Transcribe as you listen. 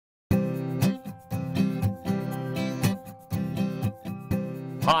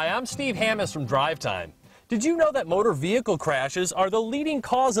Hi, I'm Steve Hammis from Drive Time. Did you know that motor vehicle crashes are the leading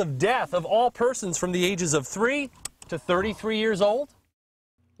cause of death of all persons from the ages of 3 to 33 years old?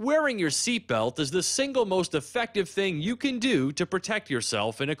 Wearing your seatbelt is the single most effective thing you can do to protect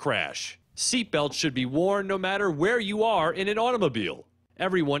yourself in a crash. Seatbelts should be worn no matter where you are in an automobile.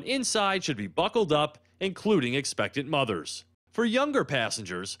 Everyone inside should be buckled up, including expectant mothers. For younger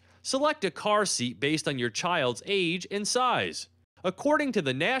passengers, select a car seat based on your child's age and size. According to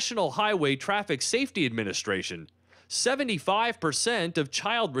the National Highway Traffic Safety Administration, 75% of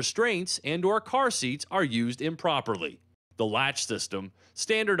child restraints and/or car seats are used improperly. The latch system,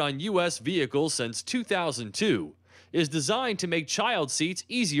 standard on U.S. vehicles since 2002, is designed to make child seats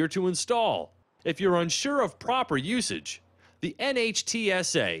easier to install. If you're unsure of proper usage, the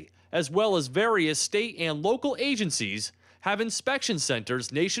NHTSA, as well as various state and local agencies, have inspection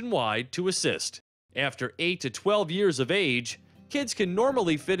centers nationwide to assist. After 8 to 12 years of age, kids can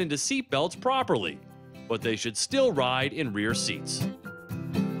normally fit into seatbelts properly, but they should still ride in rear seats.